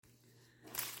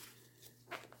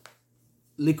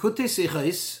Likutei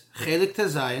Sichos, Chelik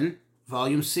Tazayin,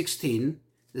 volume 16,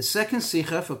 the second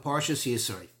Sicha for Parshas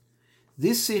Yisro.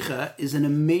 This Sicha is an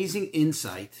amazing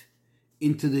insight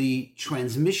into the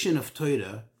transmission of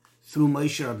Torah through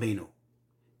Moshe Rabbeinu,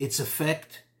 its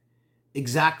effect,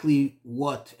 exactly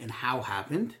what and how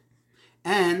happened,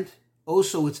 and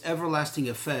also its everlasting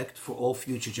effect for all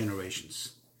future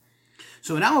generations.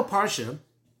 So in our Parsha,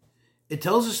 it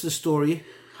tells us the story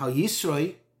how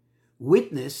Yisro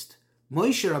witnessed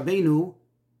Moshe Rabbeinu,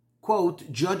 quote,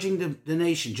 judging the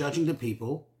nation, judging the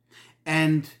people,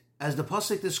 and as the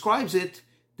pasuk describes it,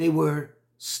 they were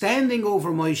standing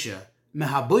over Moshe,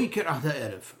 mehaboiker ad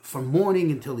ha'erev, from morning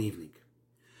until evening.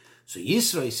 So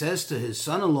Yisro says to his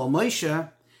son-in-law Moshe,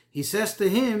 he says to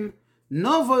him,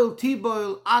 Novoil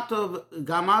tiboil atov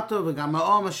gamatov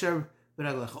gama'om asher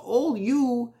b'raglecha. All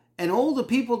you and all the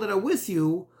people that are with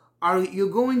you, you're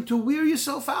going to wear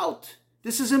yourself out.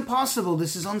 This is impossible.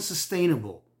 This is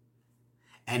unsustainable.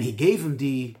 And he gave him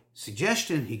the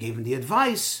suggestion, he gave him the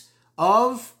advice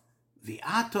of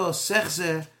V'ato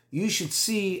sechze, you should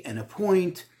see and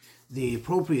appoint the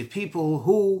appropriate people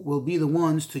who will be the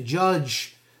ones to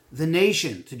judge the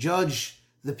nation, to judge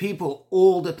the people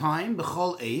all the time,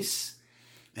 b'chol eis,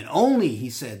 and only,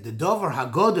 he said, the dover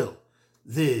hagodel,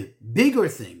 the bigger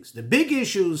things, the big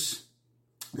issues,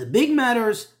 the big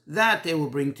matters, that they will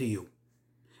bring to you.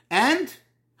 And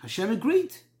Hashem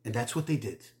agreed, and that's what they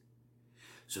did.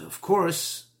 So, of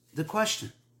course, the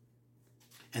question,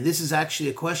 and this is actually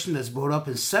a question that's brought up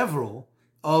in several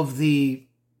of the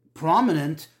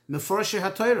prominent Meforshei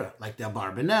HaTorah, like the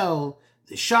Abarbanel,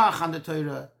 the Shach on the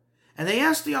Torah, and they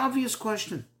asked the obvious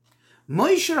question.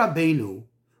 Moshe Rabbeinu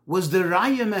was the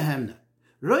Raya Mehemna.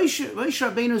 Moshe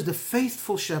Rabbeinu is the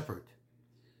faithful shepherd.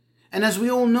 And as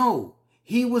we all know,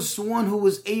 he was one who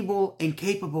was able and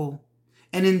capable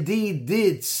and indeed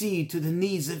did see to the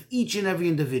needs of each and every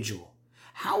individual.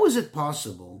 How is it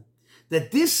possible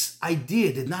that this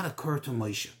idea did not occur to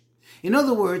Moshe? In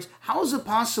other words, how is it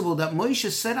possible that Moshe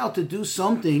set out to do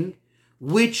something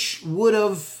which would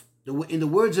have, in the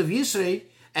words of Yisro,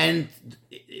 and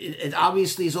it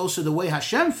obviously is also the way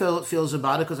Hashem feels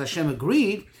about it, because Hashem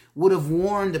agreed, would have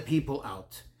warned the people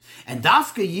out. And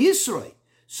Dafka Yisro,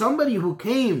 somebody who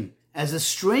came as a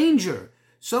stranger,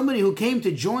 somebody who came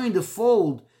to join the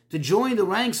fold, to join the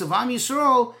ranks of Am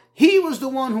Yisrael, he was the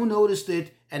one who noticed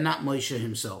it and not Moshe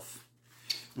himself.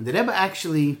 And the Rebbe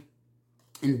actually,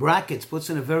 in brackets, puts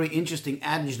in a very interesting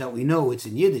adage that we know, it's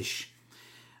in Yiddish.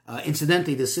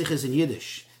 Incidentally, the Sikh is in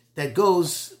Yiddish, that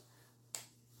goes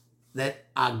that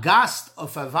a gast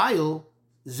of a while,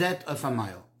 zet of a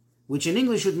mile, which in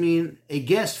English would mean a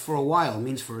guest for a while,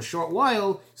 means for a short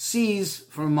while, sees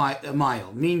for a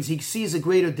mile, means he sees a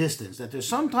greater distance. That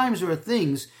sometimes there are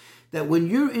things that when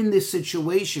you're in this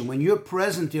situation, when you're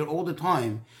present here all the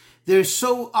time, they're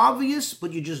so obvious,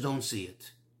 but you just don't see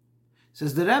it.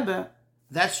 Says the Rebbe,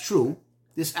 that's true.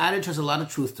 This adage has a lot of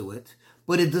truth to it,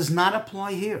 but it does not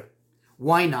apply here.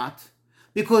 Why not?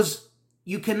 Because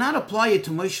you cannot apply it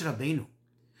to Moshe Rabbeinu.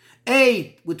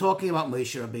 A, we're talking about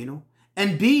Moshe Rabbeinu,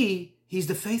 and B, he's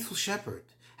the faithful shepherd.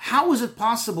 How is it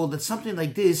possible that something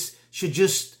like this should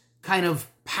just kind of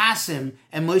pass him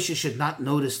and Moshe should not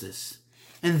notice this?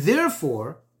 And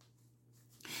therefore,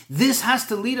 this has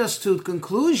to lead us to the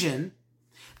conclusion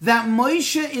that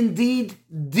Moshe indeed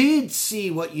did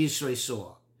see what Yisro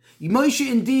saw. Moshe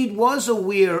indeed was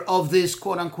aware of this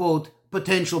quote-unquote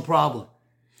potential problem.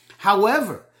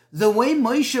 However, the way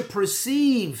Moshe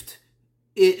perceived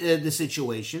the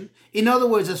situation, in other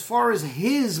words, as far as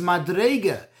his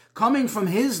madrega, coming from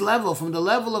his level, from the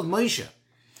level of Moshe,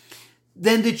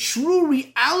 then the true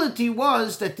reality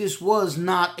was that this was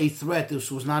not a threat, this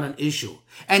was not an issue,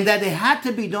 and that it had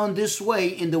to be done this way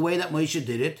in the way that Moshe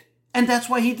did it, and that's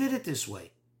why he did it this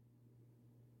way.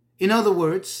 In other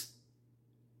words,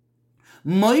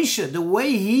 Moshe, the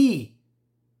way he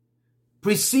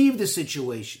perceived the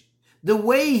situation, the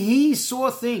way he saw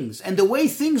things, and the way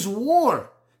things were,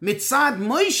 mitzad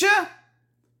Moshe,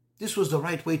 this was the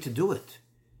right way to do it.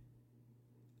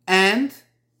 And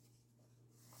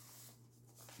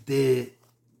the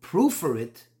proof for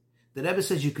it, the Rebbe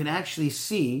says you can actually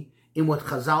see in what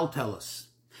Chazal tell us.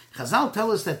 Chazal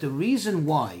tell us that the reason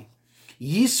why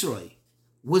Yisro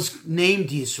was named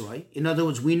Yisro, in other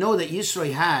words, we know that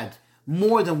Yisro had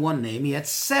more than one name. He had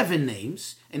 7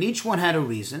 names, and each one had a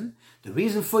reason. The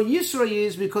reason for Yisro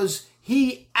is because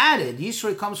he added,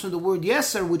 Yisro comes from the word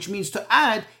yeser, which means to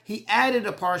add, he added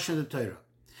a portion of the Torah.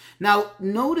 Now,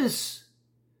 notice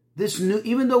this,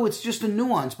 even though it's just a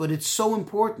nuance, but it's so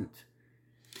important.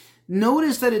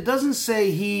 Notice that it doesn't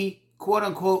say he, quote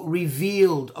unquote,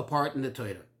 revealed a part in the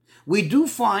Torah. We do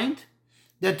find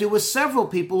that there were several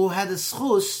people who had the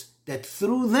schus that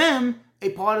through them a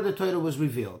part of the Torah was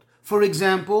revealed. For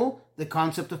example, the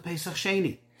concept of Pesach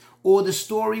Sheni, or the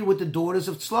story with the daughters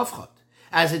of Tzlafchat.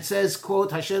 As it says,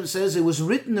 quote, Hashem says, it was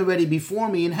written already before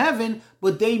me in heaven,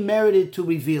 but they merited to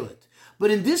reveal it.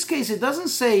 But in this case, it doesn't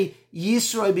say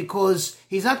Yisro because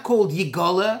he's not called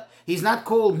Yigala, he's not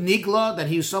called Nigla, that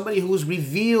he was somebody who was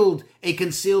revealed a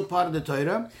concealed part of the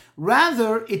Torah.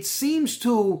 Rather, it seems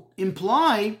to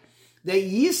imply that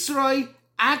Yisro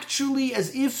actually,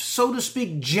 as if, so to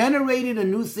speak, generated a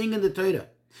new thing in the Torah.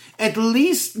 At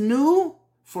least new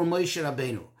for Moshe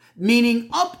Rabbeinu. Meaning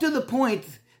up to the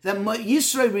point that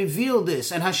Yisro revealed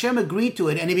this and Hashem agreed to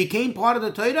it and it became part of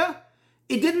the Torah,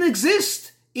 it didn't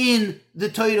exist in the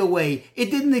Torah way. It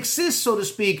didn't exist, so to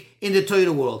speak, in the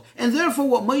Torah world. And therefore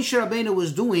what Moshe Rabbeinu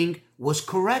was doing was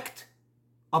correct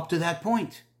up to that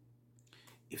point.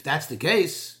 If that's the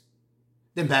case,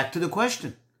 then back to the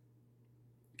question.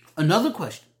 Another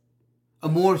question,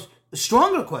 a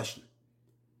stronger question.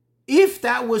 If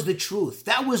that was the truth,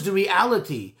 that was the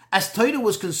reality, as Torah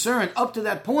was concerned up to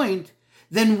that point,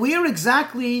 then where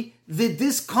exactly did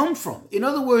this come from? In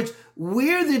other words,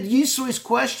 where did Yisro's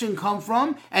question come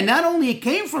from? And not only it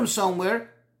came from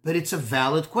somewhere, but it's a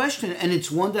valid question, and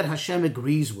it's one that Hashem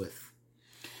agrees with.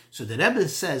 So the Rebbe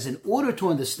says, in order to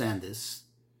understand this,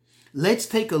 let's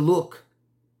take a look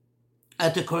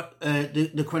at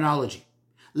the chronology.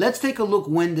 Let's take a look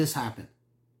when this happened.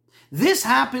 This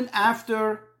happened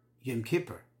after Yom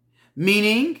Kippur,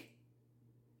 meaning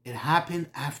it happened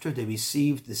after they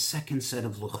received the second set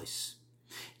of luchos.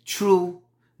 True,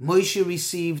 Moshe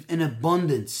received an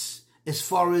abundance as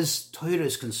far as Torah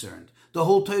is concerned. The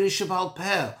whole Torah Shebaal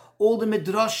Peh, all the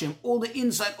midrashim, all the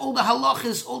insight, all the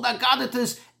halachas, all the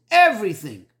agadatas,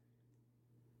 everything.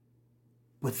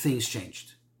 But things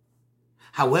changed.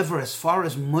 However, as far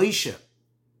as Moshe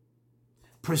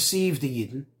perceived the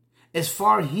Yidden, as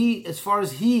far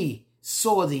as he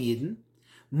saw the Yidden,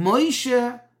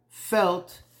 Moshe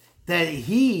felt that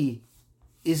he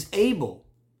is able,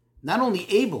 not only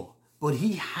able, but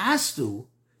he has to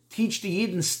teach the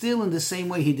Yidden still in the same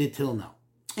way he did till now.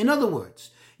 In other words,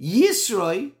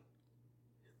 Yisro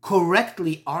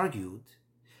correctly argued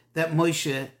that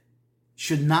Moshe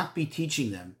should not be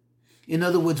teaching them. In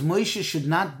other words, Moshe should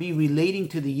not be relating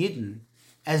to the Yidden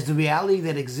as the reality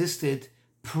that existed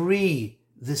pre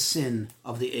the sin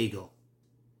of the Egel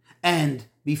and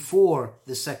before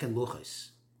the second luchos.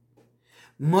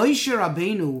 Moshe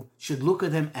Rabbeinu should look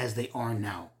at them as they are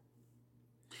now.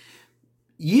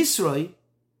 Yisro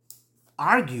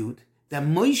argued that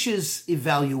Moshe's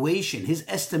evaluation, his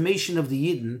estimation of the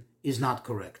Yidden, is not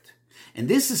correct. And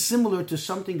this is similar to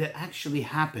something that actually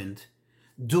happened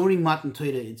during Matan Torah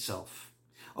itself.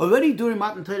 Already during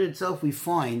Matan Torah itself, we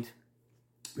find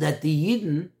that the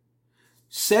Yidden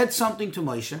said something to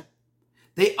Moshe,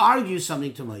 they argued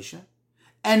something to Moshe,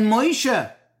 and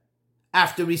Moshe,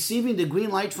 after receiving the green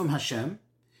light from Hashem,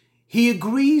 he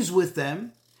agrees with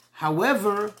them.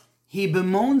 However, he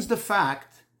bemoans the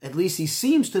fact, at least he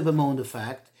seems to bemoan the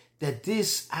fact, that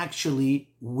this actually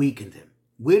weakened him.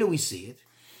 Where do we see it?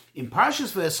 In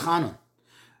Parshas V'eschanan,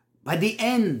 by the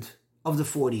end of the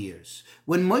 40 years,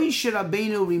 when Moshe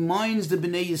Rabbeinu reminds the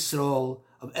Bnei Yisrael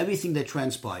of everything that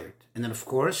transpired. And then, of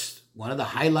course, one of the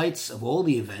highlights of all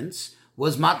the events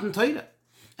was Matan Torah.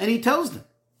 And he tells them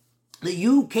that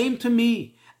you came to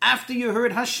me after you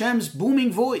heard Hashem's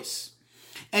booming voice.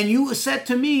 And you said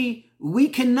to me, we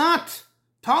cannot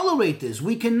tolerate this.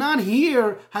 We cannot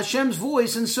hear Hashem's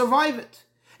voice and survive it.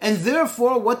 And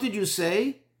therefore, what did you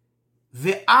say?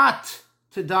 Ve'at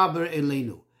tedaber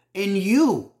eleinu. And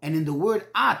you, and in the word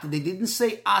at, they didn't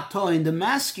say ata in the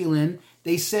masculine,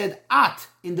 they said at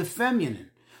in the feminine.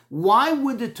 Why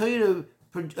would the Torah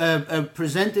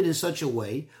present it in such a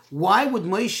way? Why would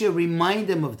Moshe remind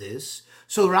them of this?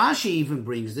 So Rashi even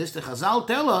brings this. The Chazal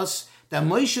tell us that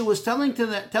Moshe was telling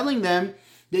them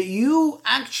that you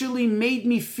actually made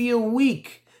me feel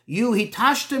weak. You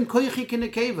hitashtem koichi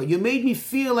kinekeva. You made me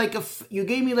feel you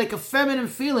gave me like a feminine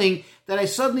feeling that I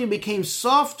suddenly became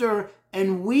softer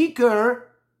and weaker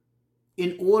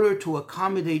in order to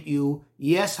accommodate you.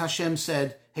 Yes, Hashem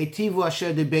said, Heitivu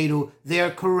asher deberu,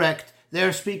 they're correct,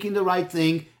 they're speaking the right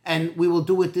thing, and we will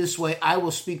do it this way. I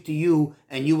will speak to you,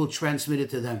 and you will transmit it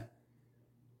to them.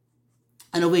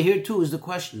 And over here, too, is the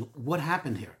question, what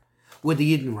happened here? Were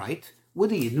the Yidden right? Were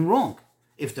the Yidden wrong?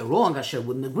 If they're wrong, Hashem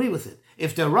wouldn't agree with it.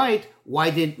 If they're right, why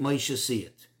didn't Moshe see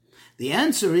it? The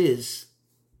answer is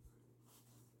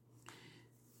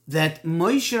that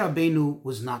Moshe Rabbeinu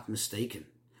was not mistaken.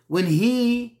 When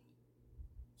he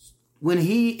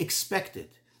expected,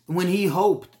 when he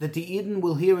hoped that the Yidden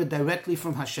will hear it directly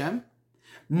from Hashem,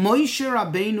 Moshe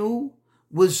Rabbeinu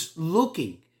was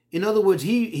looking. In other words,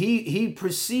 he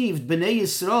perceived Bnei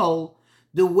Yisrael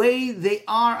the way they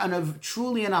are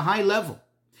truly on a high level.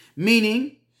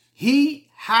 Meaning, he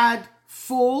had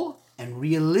full and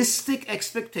realistic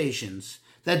expectations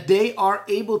that they are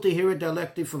able to hear it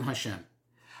directly from Hashem.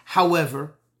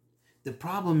 However, the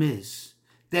problem is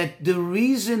that the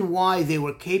reason why they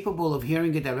were capable of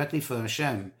hearing it directly from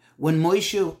Hashem, when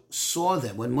Moshe saw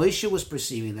them, when Moshe was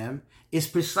perceiving them, is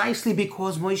precisely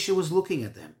because Moshe was looking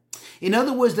at them. In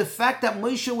other words, the fact that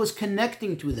Moshe was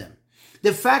connecting to them,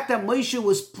 the fact that Moshe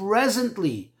was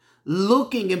presently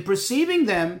looking and perceiving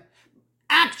them,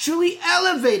 actually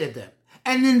elevated them.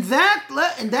 And in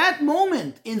that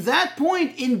moment, in that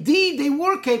point, indeed, they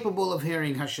were capable of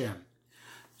hearing Hashem.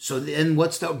 So then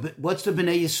what's the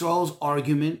Bnei Yisrael's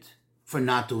argument for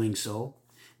not doing so?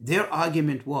 Their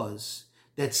argument was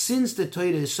that since the Torah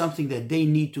is something that they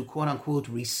need to, quote unquote,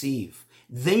 receive,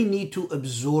 they need to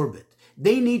absorb it.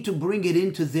 They need to bring it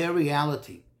into their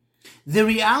reality. The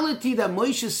reality that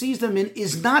Moshe sees them in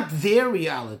is not their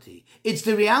reality. It's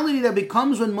the reality that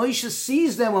becomes when Moshe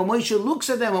sees them, when Moshe looks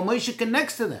at them, when Moshe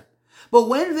connects to them. But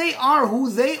when they are who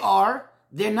they are,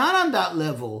 they're not on that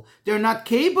level. They're not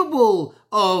capable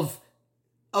of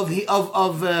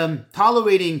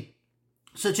tolerating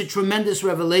such a tremendous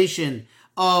revelation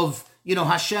of,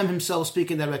 Hashem himself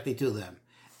speaking directly to them.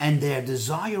 And their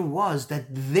desire was that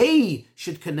they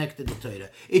should connect to the Torah.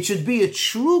 It should be a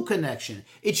true connection.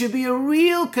 It should be a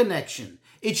real connection.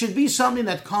 It should be something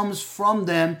that comes from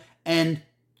them and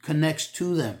connects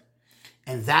to them.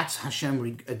 And that's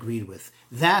Hashem agreed with.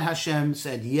 That Hashem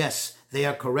said, yes, they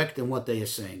are correct in what they are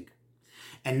saying.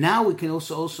 And now we can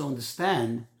also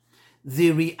understand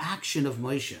the reaction of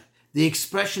Moshe, the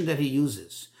expression that he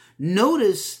uses.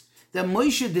 Notice that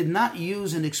Moshe did not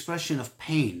use an expression of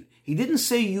pain. He didn't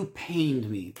say, you pained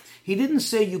me. He didn't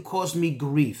say, you caused me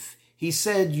grief. He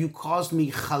said, you caused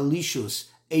me chalishus,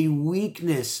 a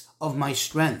weakness of my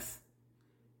strength.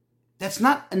 That's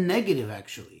not a negative,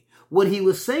 actually. What he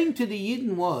was saying to the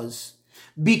Yidden was,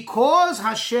 because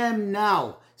Hashem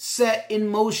now set in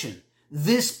motion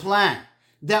this plan,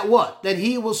 that what? That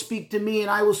he will speak to me and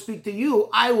I will speak to you.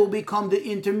 I will become the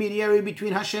intermediary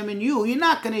between Hashem and you. You're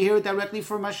not going to hear it directly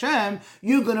from Hashem.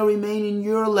 You're going to remain in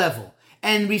your level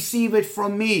and receive it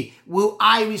from me. Will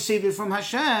I receive it from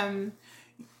Hashem?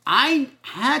 I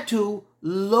had to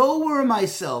lower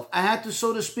myself. I had to,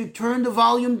 so to speak, turn the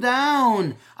volume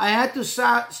down. I had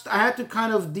to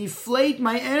kind of deflate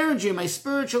my energy, my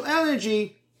spiritual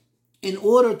energy, in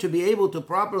order to be able to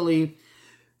properly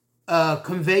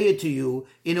convey it to you,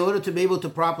 in order to be able to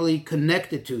properly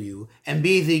connect it to you, and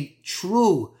be the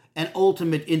true and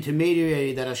ultimate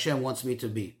intermediary that Hashem wants me to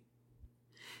be.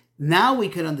 Now we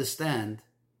can understand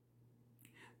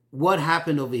what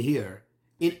happened over here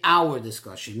in our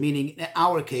discussion, meaning in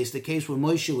our case, the case where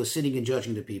Moshe was sitting and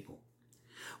judging the people.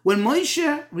 When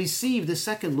Moshe received the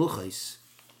second luchos,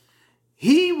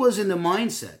 he was in the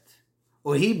mindset,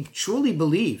 or he truly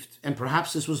believed, and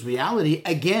perhaps this was reality,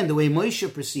 again, the way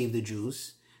Moshe perceived the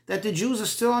Jews, that the Jews are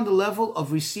still on the level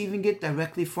of receiving it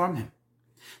directly from him.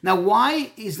 Now,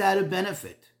 why is that a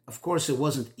benefit? Of course, it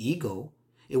wasn't ego.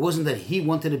 It wasn't that he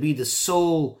wanted to be the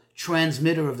sole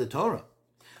transmitter of the Torah.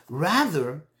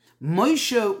 Rather,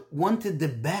 Moshe wanted the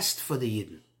best for the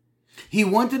Yidden. He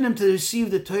wanted them to receive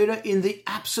the Torah in the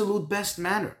absolute best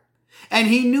manner. And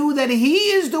he knew that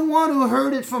he is the one who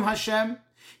heard it from Hashem.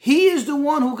 He is the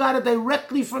one who got it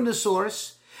directly from the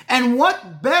source. And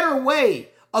what better way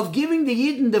of giving the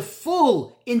Yidden the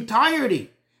full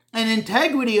entirety and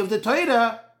integrity of the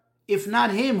Torah, if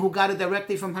not him who got it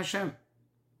directly from Hashem?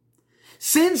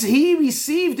 Since he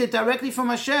received it directly from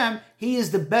Hashem, he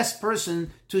is the best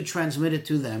person to transmit it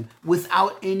to them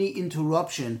without any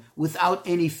interruption, without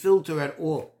any filter at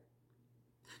all.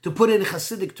 To put it in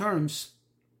Hasidic terms,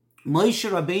 Moshe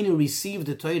Rabbeinu received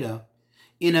the Torah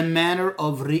in a manner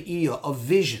of re'iyah, of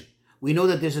vision. We know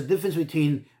that there's a difference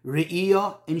between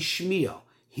re'iyah and shmiyah,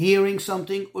 hearing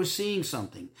something or seeing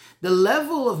something. The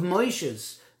level of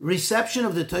Moshe's reception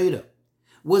of the Torah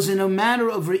was in a manner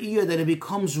of re'iyah that it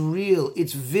becomes real,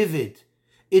 it's vivid,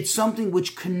 it's something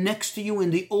which connects to you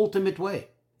in the ultimate way,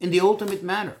 in the ultimate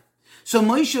manner. So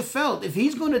Moshe felt if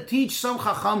he's going to teach some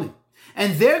chachamim,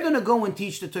 and they're going to go and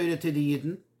teach the Torah to the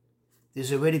Yidden,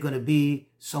 there's already going to be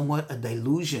somewhat a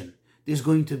delusion. There's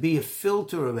going to be a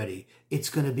filter already. It's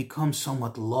going to become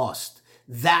somewhat lost.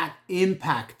 That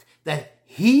impact that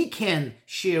he can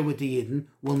share with the Yidden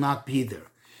will not be there.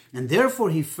 And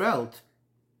therefore he felt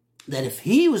that if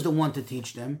he was the one to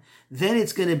teach them, then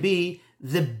it's going to be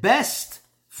the best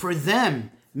for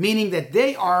them meaning that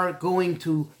they are going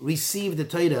to receive the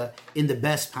Torah in the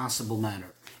best possible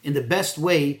manner, in the best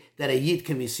way that a Yid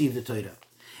can receive the Torah.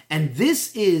 And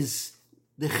this is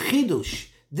the chidush,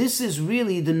 this is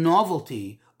really the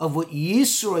novelty of what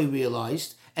Yisroi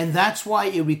realized, and that's why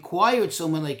it required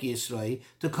someone like Yisroi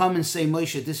to come and say,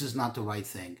 Moshe, this is not the right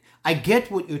thing. I get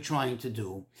what you're trying to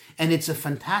do, and it's a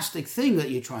fantastic thing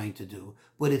that you're trying to do,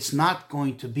 but it's not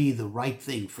going to be the right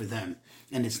thing for them.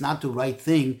 And it's not the right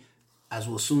thing, as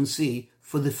we'll soon see,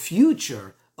 for the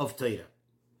future of Torah.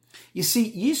 You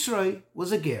see, Yisroi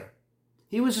was a ger.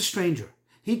 He was a stranger.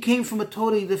 He came from a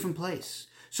totally different place.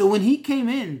 So when he came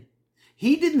in,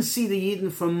 he didn't see the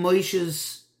Yidden from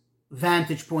Moshe's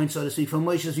vantage point, so to speak, from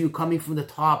Moshe's view, coming from the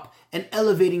top and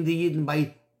elevating the Yidden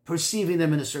by perceiving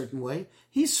them in a certain way.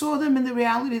 He saw them in the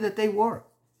reality that they were.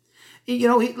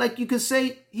 Like you could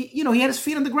say, he had his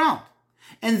feet on the ground.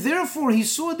 And therefore, he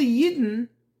saw the Yidden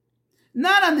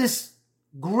not on this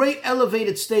great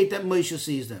elevated state that Moshe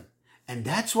sees them. And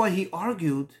that's why he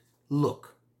argued,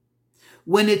 look,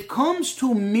 when it comes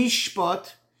to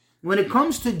mishpat, when it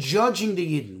comes to judging the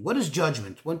Yidden, what is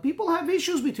judgment? When people have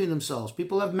issues between themselves,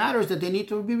 people have matters that they need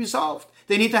to be resolved.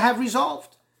 They need to have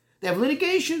resolved. They have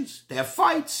litigations. They have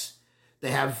fights.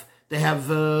 They have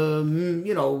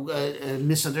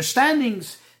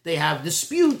misunderstandings. They have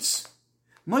disputes.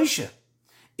 Moshe,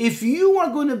 if you are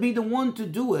going to be the one to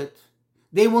do it,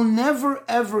 they will never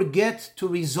ever get to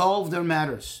resolve their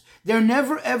matters. They're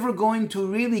never ever going to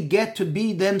really get to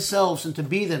be themselves and to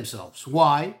be themselves.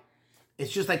 Why?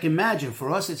 It's just like imagine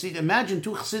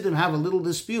two chassidim have a little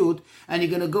dispute and you're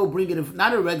going to go bring it,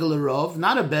 not a regular Rav,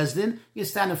 not a Bezdin, you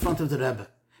stand in front of the Rebbe.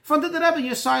 In front of the Rebbe,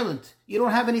 you're silent. You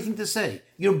don't have anything to say.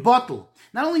 You're bottled.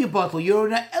 Not only you're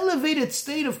in an elevated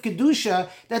state of Kedusha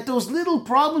that those little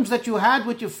problems that you had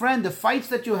with your friend, the fights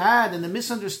that you had and the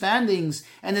misunderstandings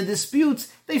and the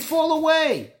disputes, they fall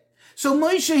away. So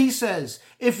Moshe, he says,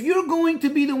 if you're going to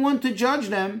be the one to judge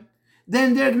them,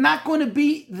 then they're not going to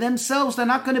be themselves, they're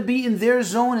not going to be in their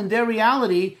zone, in their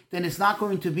reality, then it's not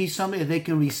going to be something that they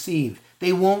can receive.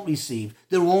 They won't receive.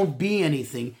 There won't be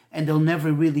anything, and they'll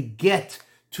never really get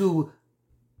to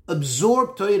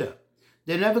absorb Torah.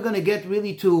 They're never going to get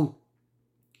really to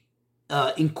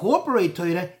incorporate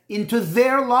Torah into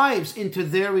their lives, into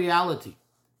their reality.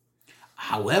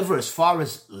 However, as far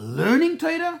as learning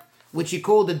Torah, which you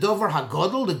call the Dover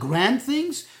HaGodol, the grand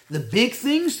things, the big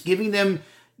things, giving them,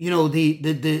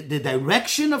 the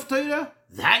direction of Torah,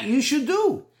 that you should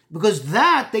do. Because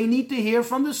that they need to hear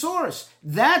from the source.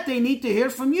 That they need to hear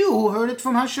from you, who heard it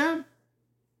from Hashem.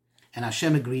 And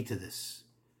Hashem agreed to this.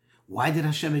 Why did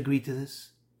Hashem agree to this?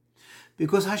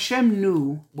 Because Hashem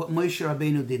knew what Moshe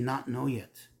Rabbeinu did not know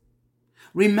yet.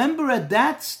 Remember, at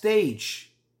that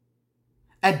stage,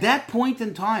 at that point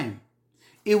in time,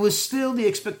 it was still, the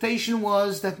expectation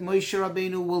was that Moshe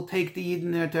Rabbeinu will take the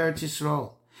Yidden to Eretz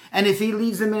Yisrael. And if he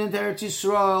leads them in Eretz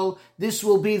Yisrael, this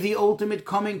will be the ultimate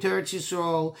coming to Eretz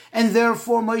Yisrael. And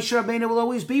therefore, Moshe Rabbeinu will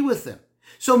always be with them.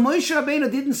 So Moshe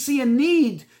Rabbeinu didn't see a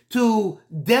need to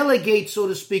delegate, so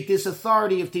to speak, this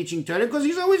authority of teaching Torah, because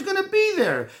he's always going to be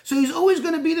there. So he's always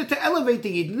going to be there to elevate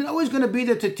the Yidden, always going to be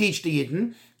there to teach the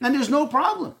Yidden, and there's no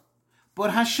problem.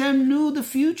 But Hashem knew the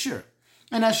future.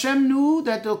 And Hashem knew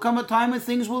that there'll come a time when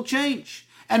things will change.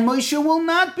 And Moshe will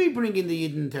not be bringing the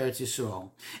Yidden to Eretz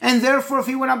Yisrael. And therefore, if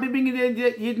he will not be bringing the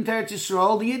Yidden to Eretz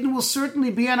Yisrael, the Yidden will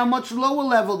certainly be on a much lower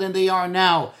level than they are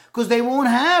now. Because they won't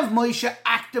have Moshe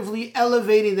actively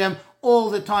elevating them all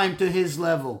the time to his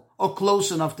level, or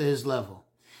close enough to his level.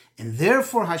 And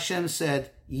therefore Hashem said,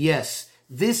 yes,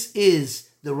 this is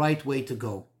the right way to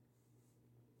go.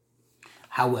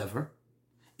 However,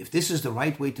 if this is the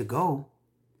right way to go,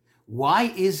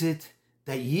 why is it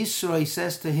that Yisroi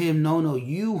says to him, no,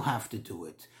 you have to do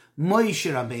it?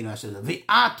 Moshe Rabbeinu says,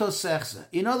 V'ato sechza.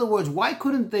 In other words, why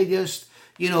couldn't they just,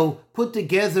 put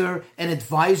together an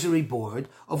advisory board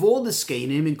of all the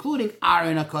Skenim, including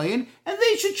Aaron HaKohen, and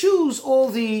they should choose all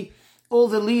the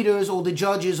leaders, all the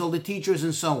judges, all the teachers,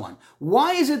 and so on.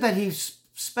 Why is it that he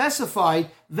specified,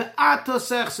 V'ato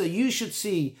sechza, you should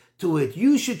see to it,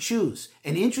 you should choose?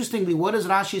 And interestingly, what does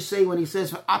Rashi say when he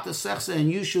says, V'ato sechza,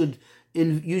 and you should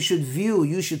view,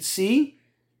 you should see?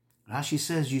 Rashi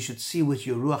says you should see with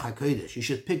your Ruach HaKodesh. You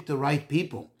should pick the right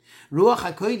people. Ruach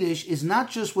HaKodesh is not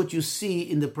just what you see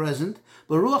in the present,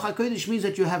 but Ruach HaKodesh means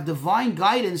that you have divine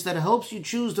guidance that helps you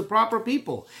choose the proper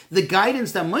people. The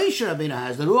guidance that Moshe Rabbeinu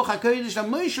has, the Ruach HaKodesh that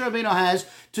Moshe Rabbeinu has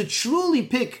to truly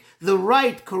pick the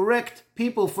right, correct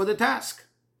people for the task.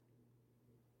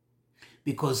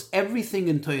 Because everything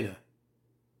in Torah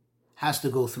has to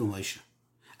go through Moshe.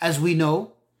 As we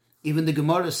know, even the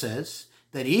Gemara says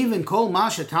that even Kol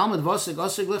Masha Talmud Vasik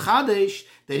Asik Lechadesh,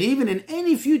 that even in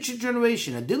any future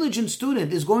generation, a diligent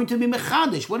student is going to be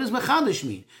Mechadish. What does Mechadish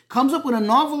mean? Comes up with a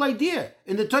novel idea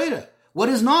in the Torah. What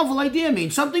does novel idea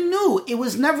mean? Something new. It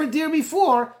was never there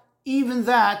before. Even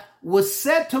that was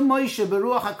said to Moshe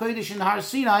Beruach HaKodesh in Har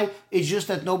Sinai. It's just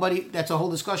that nobody, that's a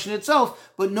whole discussion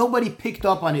itself, but nobody picked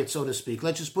up on it, so to speak.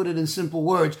 Let's just put it in simple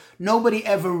words. Nobody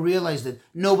ever realized it.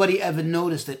 Nobody ever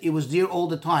noticed it. It was there all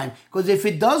the time. Because if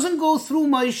it doesn't go through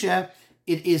Moshe,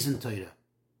 it isn't Torah.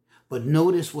 But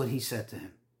notice what he said to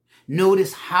him.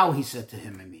 Notice how he said to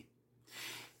him,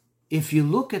 If you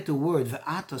look at the word,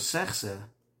 Ve'ata Sechse,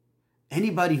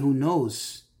 anybody who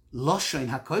knows Lashon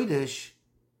HaKodesh,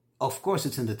 of course,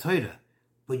 it's in the Torah,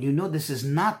 but you know this is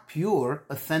not pure,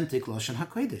 authentic Lashon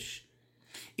HaKodesh.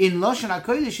 In Lashon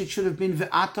HaKodesh, it should have been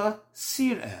Ve'ata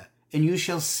Sir'eh, and you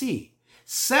shall see.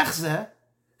 Sechze,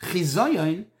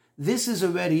 Chizayon, this is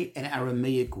already an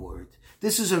Aramaic word.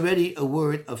 This is already a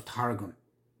word of Targum.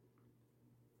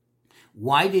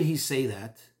 Why did he say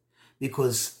that?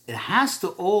 Because it has to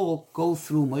all go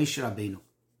through Moshe Rabbeinu.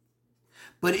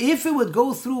 But if it would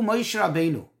go through Moshe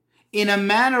Rabbeinu, in a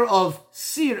manner of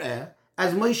Sir'eh,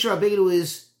 as Moshe Rabbeinu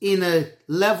is in a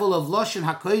level of Lashon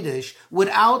HaKodesh,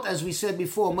 without, as we said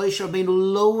before, Moshe Rabbeinu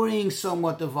lowering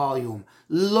somewhat the volume,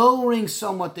 lowering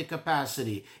somewhat the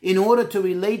capacity, in order to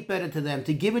relate better to them,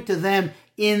 to give it to them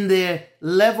in their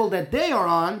level that they are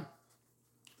on,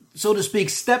 so to speak,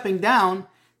 stepping down,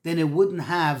 then it wouldn't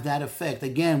have that effect.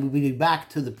 Again, we would be back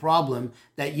to the problem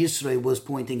that Yisro was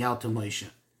pointing out to Moshe.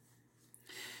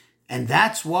 And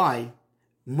that's why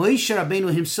Moshe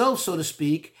Rabbeinu himself, so to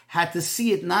speak, had to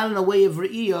see it not in a way of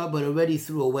Re'iyah, but already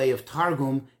through a way of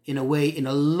Targum, in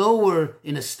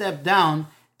a step down,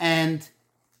 and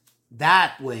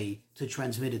that way to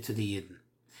transmit it to the Yidden.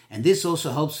 And this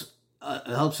also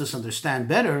helps us understand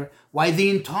better why the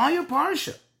entire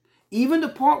Parsha, even the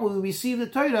part where we receive the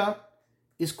Torah,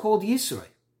 is called Yisro.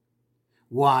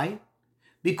 Why?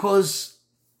 Because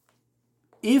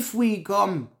if we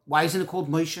come, why isn't it called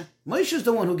Moshe? Moshe is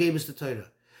the one who gave us the Torah.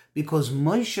 Because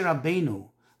Moshe Rabbeinu,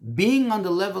 being on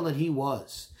the level that he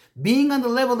was, being on the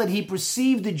level that he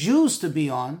perceived the Jews to be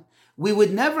on, we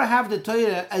would never have the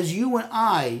Torah as you and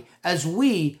I, as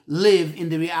we live in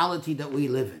the reality that we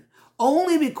live in.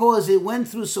 Only because it went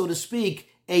through, so to speak,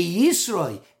 a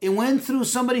Yisro. It went through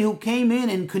somebody who came in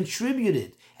and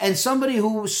contributed, and somebody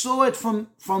who saw it from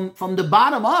the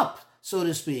bottom up, so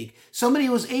to speak. Somebody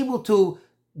who was able to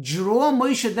draw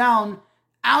Moshe down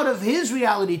out of his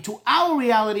reality to our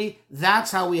reality.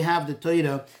 That's how we have the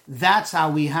Torah. That's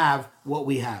how we have what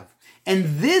we have.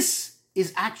 And this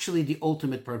is actually the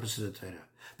ultimate purpose of the Torah.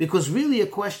 Because really a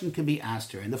question can be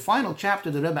asked here. In the final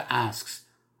chapter, the Rebbe asks,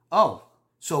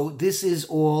 so this is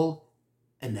all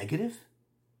a negative?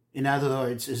 In other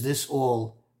words, is this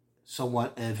all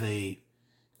somewhat of a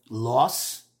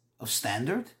loss of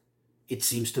standard? It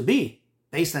seems to be.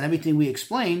 Based on everything we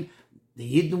explained, the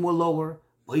Yidden were lower,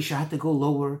 Moshe had to go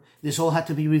lower, this all had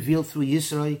to be revealed through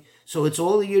Yisro. So it's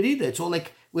all a Yerida. It's all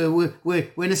like we're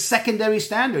in a secondary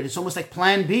standard. It's almost like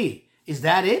plan B. Is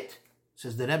that it?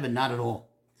 Says the Rebbe, not at all.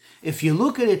 If you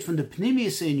look at it from the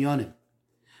Pnimius Inyonim,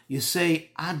 you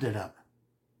say, Adarab.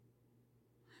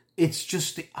 It's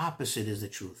just the opposite is the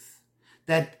truth.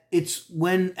 That it's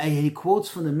when he quotes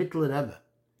from the Mittler Rebbe.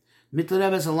 Mittler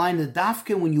Rebbe has a line that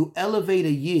Dafke, when you elevate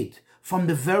a Yid from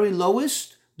the very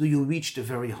lowest, do you reach the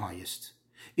very highest.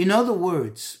 In other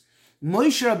words,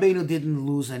 Moshe Rabbeinu didn't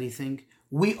lose anything.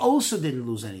 We also didn't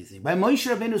lose anything. By Moshe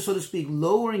Rabbeinu, so to speak,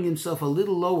 lowering himself a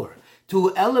little lower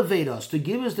to elevate us, to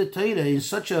give us the Torah in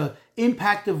such an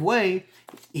impactful way,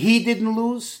 he didn't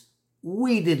lose,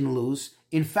 we didn't lose.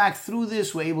 In fact, through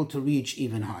this, we're able to reach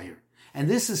even higher. And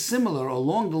this is similar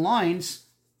along the lines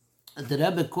that the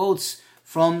Rebbe quotes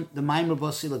from the Maimer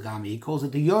Basila Gami. He calls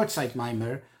it the Yortzeit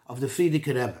Maimer of the Frierdiker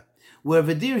Rebbe, where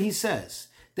Vadir he says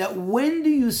that when do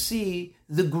you see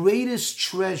the greatest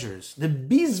treasures, the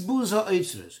Bizbuz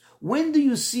HaOtzros, when do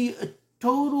you see a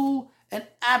total and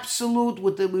absolute,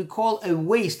 what we call a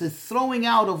waste, the throwing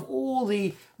out of all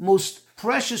the most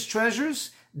precious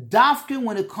treasures? Dafka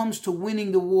when it comes to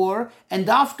winning the war, and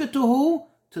Dafka to who?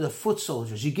 To the foot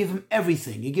soldiers. You give them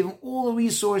everything. You give them all the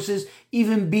resources,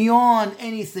 even beyond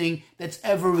anything that's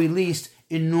ever released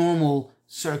in normal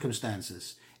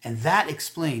circumstances. And that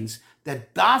explains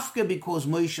that Dafka, because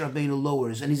Moshe Rabbeinu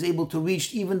lowers and he's able to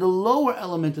reach even the lower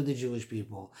element of the Jewish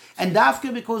people, and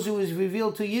Dafka, because it was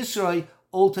revealed to Yisro,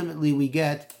 ultimately we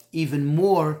get even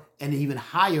more and even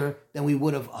higher than we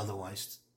would have otherwise.